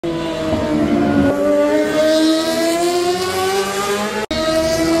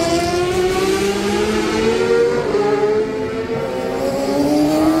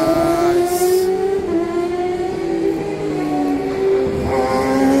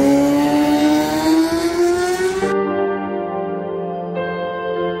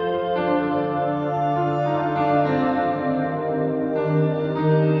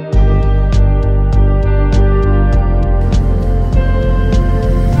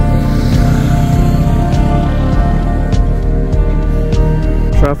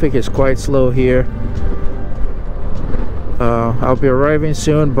traffic is quite slow here. I'll be arriving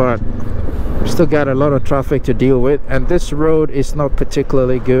soon, but still got a lot of traffic to deal with, and this road is not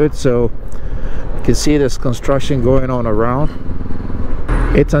particularly good, so you can see there's construction going on around.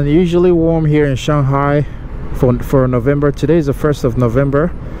 It's unusually warm here in Shanghai for November. Today is the 1st of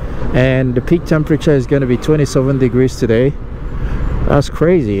November, and the peak temperature is going to be 27 degrees today. That's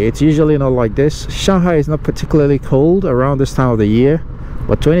crazy. It's usually not like this. Shanghai is not particularly cold around this time of the year,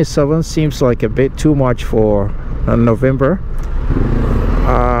 but 27 seems like a bit too much for November.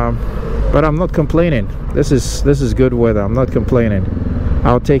 But I'm not complaining. This is good weather. I'm not complaining.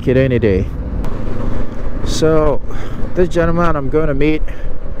 I'll take it any day. So this gentleman I'm going to meet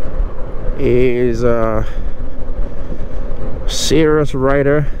is a serious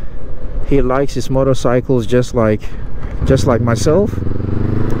rider. He likes his motorcycles just like myself,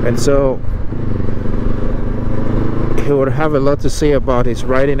 and so he would have a lot to say about his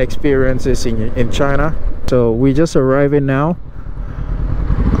riding experiences in China. So we're just arriving now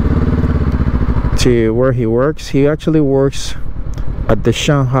to where he works. He actually works at the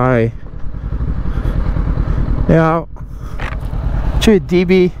Shanghai. Yeah, 去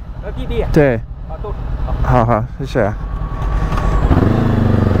DB 对 好好谢谢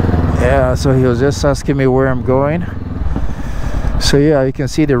Yeah, so he was just asking me where I'm going. So yeah, you can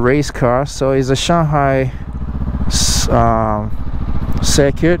see the race car. So it's a Shanghai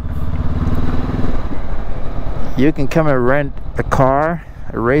circuit. You can come and rent a car,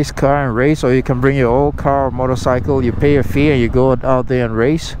 a race car, and race, or you can bring your old car or motorcycle. You pay a fee and you go out there and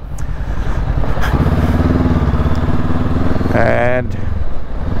race. And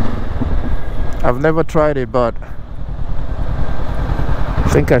I've never tried it, but I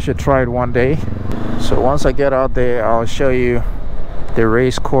think I should try it one day. So once I get out there, I'll show you the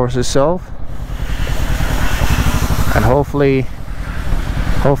race course itself, and hopefully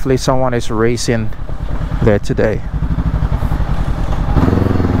someone is racing there today.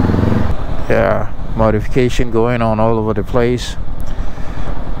 Yeah, modification going on all over the place.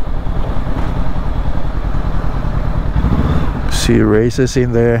 See races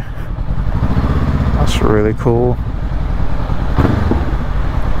in there. That's really cool.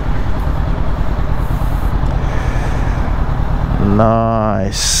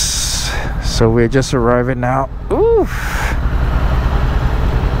 Nice. So we're just arriving now. Ooh,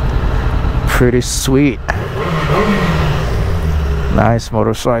 pretty sweet. Nice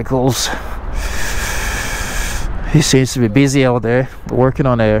motorcycles. He seems to be busy out there working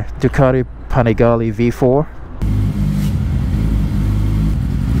on a Ducati Panigale V4.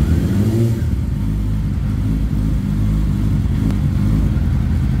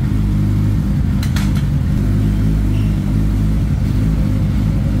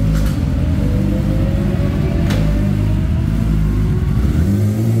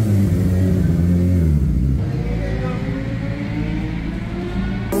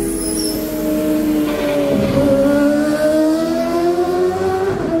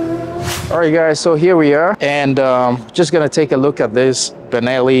 Alright guys, so here we are, and just gonna take a look at this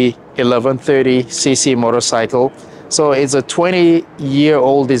Benelli 1130cc motorcycle. So it's a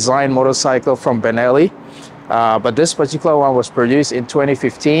 20-year-old design motorcycle from Benelli, but this particular one was produced in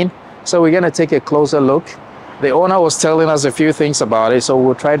 2015. So we're gonna take a closer look. The owner was telling us a few things about it, so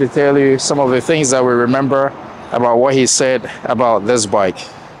we'll try to tell you some of the things that we remember about what he said about this bike.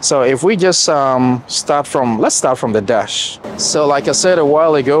 So if we just let's start from the dash. So like I said a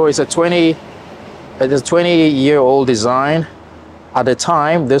while ago, it's a 20-year-old design. At the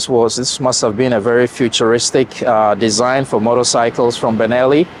time, this must have been a very futuristic design for motorcycles from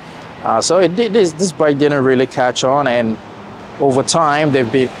Benelli. So this bike didn't really catch on, and over time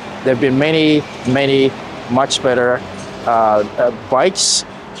there've been many much better bikes.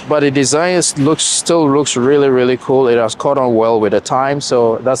 But the design still looks really cool. It has caught on well with the time,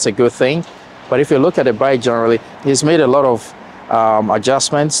 so that's a good thing. But if you look at the bike generally, he's made a lot of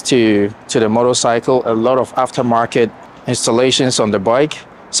adjustments to the motorcycle, a lot of aftermarket installations on the bike.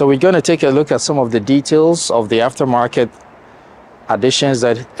 So we're going to take a look at some of the details of the aftermarket additions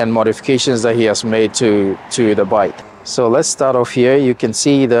and modifications that he has made to the bike. So let's start off here. You can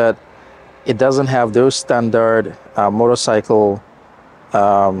see that it doesn't have those standard motorcycle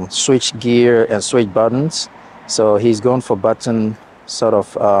switch gear and switch buttons. So he's going for button sort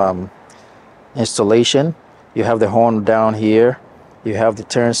of installation. You have the horn down here, you have the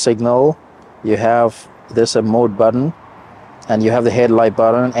turn signal, you have this mode button, and you have the headlight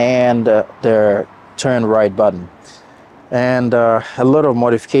button and the turn right button. And a lot of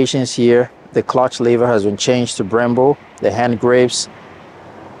modifications here. The clutch lever has been changed to Brembo, the hand grips.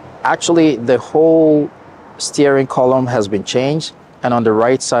 Actually, the whole steering column has been changed. And on the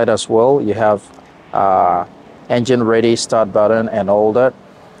right side as well, you have engine ready start button and all that.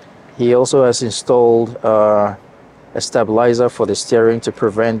 He also has installed a stabilizer for the steering to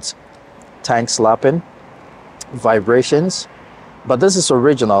prevent tank slapping, vibrations. But this is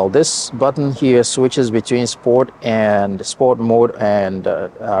original. This button here switches between sport mode and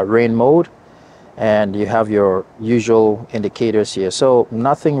rain mode, and you have your usual indicators here. So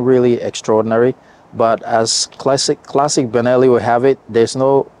nothing really extraordinary, but as classic Benelli will have it, there's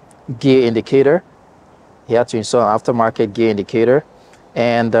no gear indicator. He had to install an aftermarket gear indicator,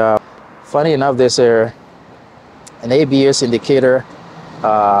 and funny enough, there's an ABS indicator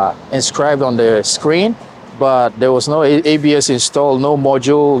inscribed on the screen, but there was no ABS installed, no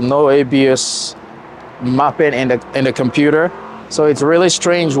module, no ABS mapping in the computer. So it's really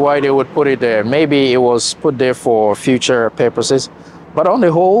strange why they would put it there. Maybe it was put there for future purposes, but on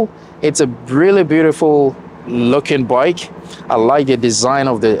the whole, it's a really beautiful looking bike. I like the design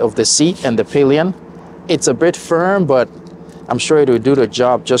of the seat and the pillion. It's a bit firm, but I'm sure it will do the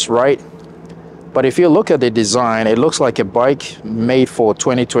job just right. But if you look at the design, it looks like a bike made for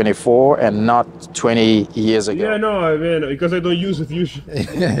 2024 and not 20 years ago. Yeah, no, I mean, because I don't use it usually.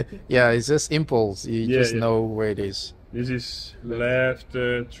 Yeah, it's just impulse. You just know where it is. This is left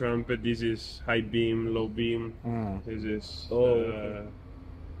trumpet, this is high beam, low beam. This is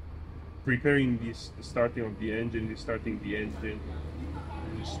preparing this, the starting of the engine, This is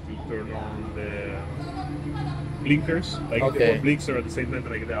to turn on the blinkers, like the blinks are at the same time,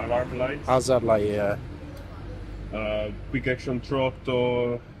 like the alarm lights. How's that like? Quick action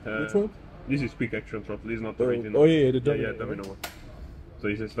throttle. Which one? This is quick action throttle. This is not the original. Oh yeah, the dummy. Yeah, domino one. So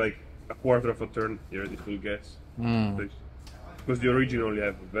this is like a quarter of a turn. Here, the full gas. Because the original only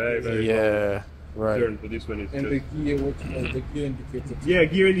have very right. turn. So this one is and just the gear, the gear indicator. yeah,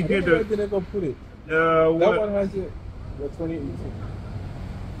 gear indicator. I didn't go put it. That one has it. The 2018.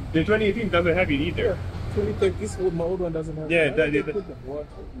 The 2018 doesn't have it either. Yeah. 2013. This old, my old one doesn't have. Yeah, that.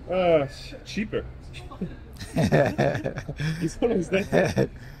 Cheaper. It's always that.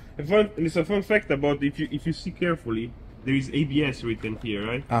 It's a fun fact about if you see carefully, there is ABS written here,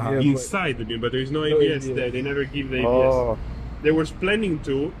 right? Inside the bin, but there is no ABS there. They never give the ABS. They were planning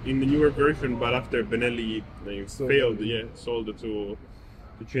to in the newer version, but after Benelli failed, sold it to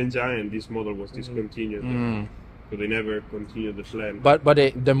Shenzhen, and this model was discontinued. So they never continued the plan. But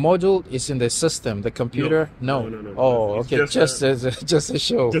the module is in the system, the computer? No. Oh, okay. Just as a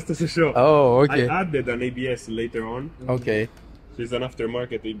show. Just as a show. Oh, okay. I added an ABS later on. Okay. So it's an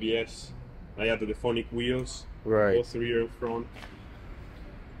aftermarket ABS. I added the phonic wheels. Right. Both rear and front.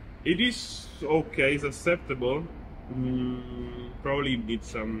 It is okay. It's acceptable. Probably need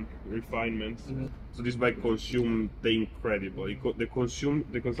some refinements. So this bike consumed the incredible. The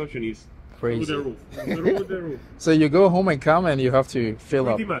consumption is crazy. Through the roof. So you go home and come and you have to fill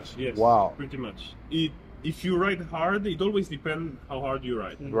up. Pretty much, yes. Wow. Pretty much. If you ride hard, it always depends how hard you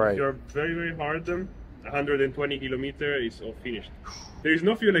ride. Right. If you're very, very hard, 120 kilometers is all finished. There is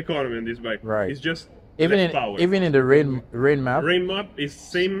no fuel economy in this bike. Right. It's just power. Even in the rain map. Rain map is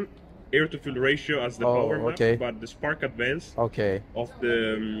same air to fuel ratio as the power map, but the spark advance of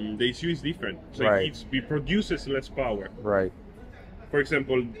the ECU is different. So it produces less power. Right. For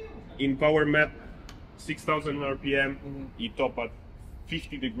example, in power map 6,000 RPM, it top at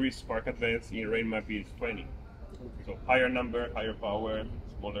 50 degrees spark advance. In rain map is 20. So higher number, higher power,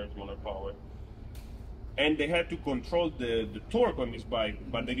 smaller power. And they had to control the torque on this bike,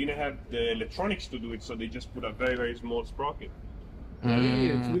 but they didn't have the electronics to do it, so they just put a very, very small sprocket. Yeah,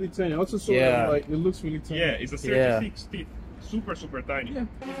 it's really tiny. I also saw it looks really tiny. Yeah, it's a 36 teeth. Super, super tiny. Yeah.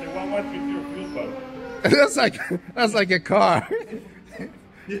 It's a 1.30 fuel pump. That's like a car.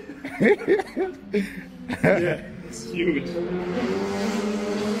 Yeah, it's huge.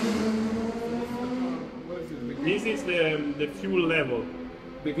 This is the fuel level.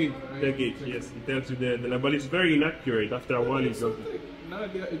 The gauge. The gauge, yes. It tells you the level, but it's very inaccurate. After a while, it's not. No,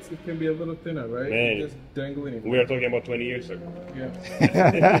 it can be a little thinner, right? Man, just dangling. We are talking about 20 years ago. Yeah.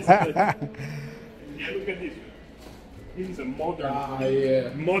 Yeah, look at this. This is a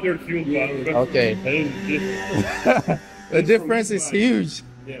modern fuel pump. Okay. The difference is huge.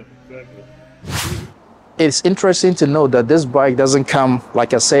 Yeah, exactly. It's interesting to note that this bike doesn't come,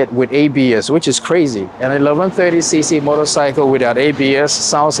 like I said, with ABS, which is crazy. An 1130cc motorcycle without ABS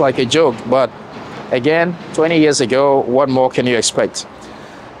sounds like a joke, but again, 20 years ago, what more can you expect?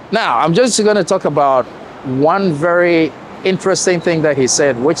 Now, I'm just going to talk about one very interesting thing that he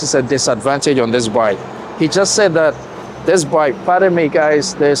said, which is a disadvantage on this bike. He just said that this bike, pardon me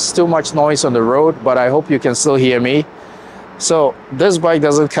guys, there's too much noise on the road, but I hope you can still hear me. So this bike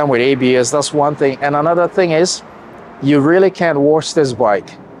doesn't come with ABS, that's one thing. And another thing is, you really can't wash this bike.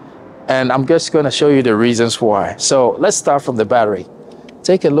 And I'm just going to show you the reasons why. So let's start from the battery.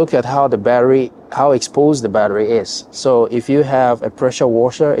 Take a look at how the battery, how exposed the battery is. So if you have a pressure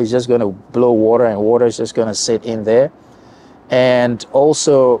washer, it's just going to blow water, and water is just going to sit in there. And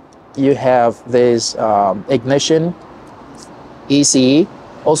also you have this ignition ECE,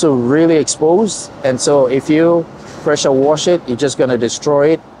 also really exposed. And so if you pressure wash it, you're just going to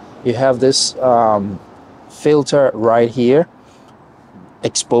destroy it. You have this filter right here,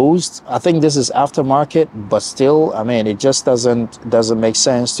 exposed. I think this is aftermarket, but still, I mean, it just doesn't make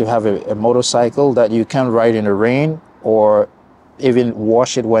sense to have a motorcycle that you can't ride in the rain or even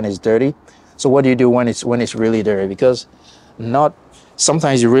wash it when it's dirty. So what do you do when it's really dirty? Because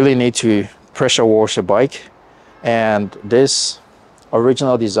sometimes you really need to pressure wash a bike. And this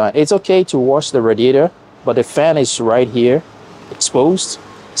original design, it's okay to wash the radiator, but the fan is right here exposed,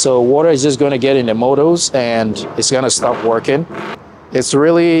 so water is just going to get in the motors and it's going to stop working. It's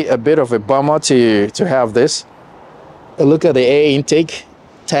really a bit of a bummer to have this. Look at the air intake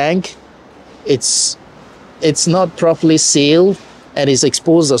tank. It's not properly sealed and it's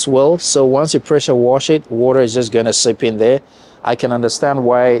exposed as well. So once you pressure wash it, water is just going to seep in there. I can understand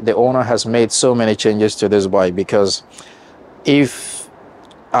why the owner has made so many changes to this bike, because if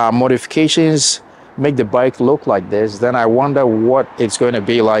modifications make the bike look like this, then I wonder what it's going to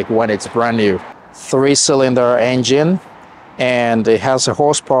be like when it's brand new. 3-cylinder engine, and it has a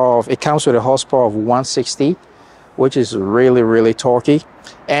horsepower it comes with a horsepower of 160, which is really, really torquey.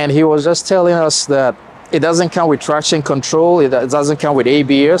 And he was just telling us that it doesn't come with traction control, it doesn't come with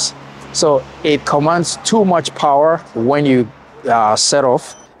ABS, so it commands too much power when you set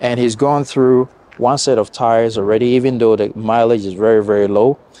off. And he's gone through one set of tires already, even though the mileage is very, very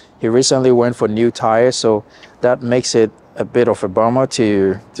low. He recently went for new tires, so that makes it a bit of a bummer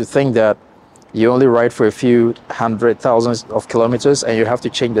to think that you only ride for a few thousands of kilometers and you have to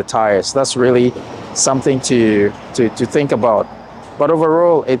change the tires. That's really something to think about. But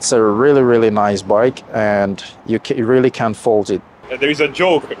overall, it's a really, really nice bike, and you really can't fault it. There is a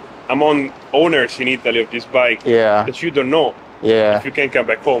joke among owners in Italy of this bike, yeah, that you don't know if you can come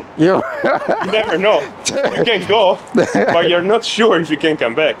back home. Yeah. You never know. You can go, but you're not sure if you can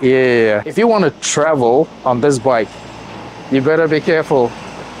come back. Yeah. If you want to travel on this bike, you better be careful,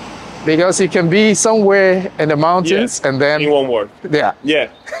 because you can be somewhere in the mountains and then it won't work.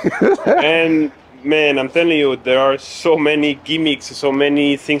 Yeah. And man, I'm telling you, there are so many gimmicks, so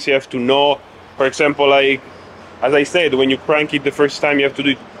many things you have to know. For example, like as I said, when you crank it the first time, you have to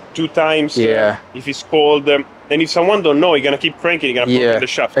do it 2 times. Yeah. If it's cold, then if someone don't know, you're gonna keep cranking, you're gonna put it in the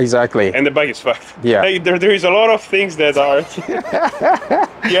shaft. Exactly. And the bike is fucked. Yeah. Like, there is a lot of things that are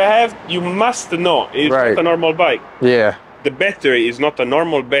you must know. It's not a normal bike. Yeah. The battery is not a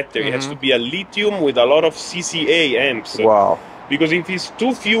normal battery. It has to be a lithium with a lot of CCA amps. Wow. Because if it's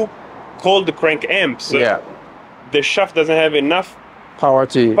too few cold crank amps, the shaft doesn't have enough power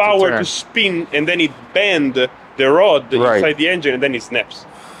to spin, and then it bends the rod inside the engine, and then it snaps.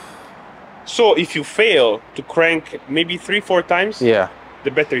 So if you fail to crank maybe 3-4 times, the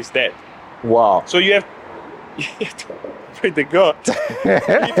battery is dead. Wow. So you have to pray to God,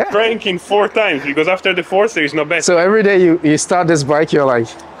 keep cranking 4 times, because after the 4th there is no battery. So every day you start this bike, you're like,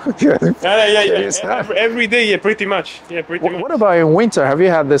 every day, pretty much. Yeah, pretty much. What about in winter? Have you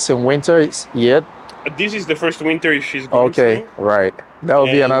had this in winter yet? This is the first winter she's going through. Right. That will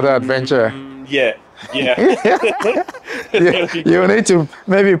be another adventure. Yeah. You need to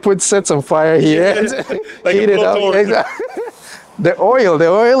maybe set some fire here, like heat it up. The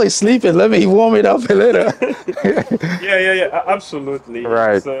oil is sleeping. Let me warm it up a little. yeah, absolutely.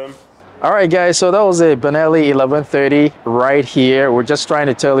 Right. All right, guys. So that was a Benelli 1130 right here. We're just trying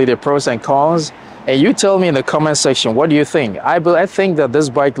to tell you the pros and cons, and you tell me in the comment section, what do you think? I think that this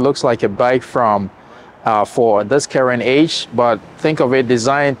bike looks like a bike from for this current age, but think of it,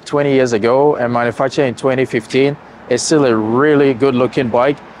 designed 20 years ago and manufactured in 2015. It's still a really good looking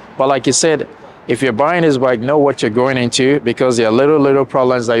bike. But like you said, if you're buying this bike, know what you're going into, because there are little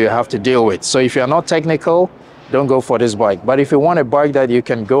problems that you have to deal with. So if you're not technical, don't go for this bike. But if you want a bike that you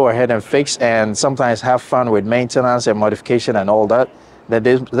can go ahead and fix and sometimes have fun with maintenance and modification and all that,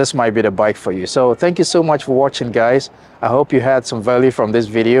 then this might be the bike for you. So thank you so much for watching, guys. I hope you had some value from this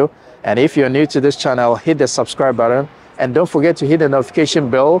video. And if you're new to this channel, hit the subscribe button, and don't forget to hit the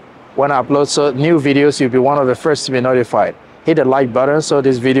notification bell when I upload new videos. You'll be one of the first to be notified. Hit the like button so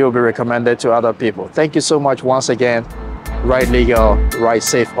this video will be recommended to other people. Thank you so much once again. Ride legal, ride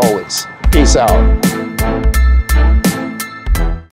safe always. Peace out.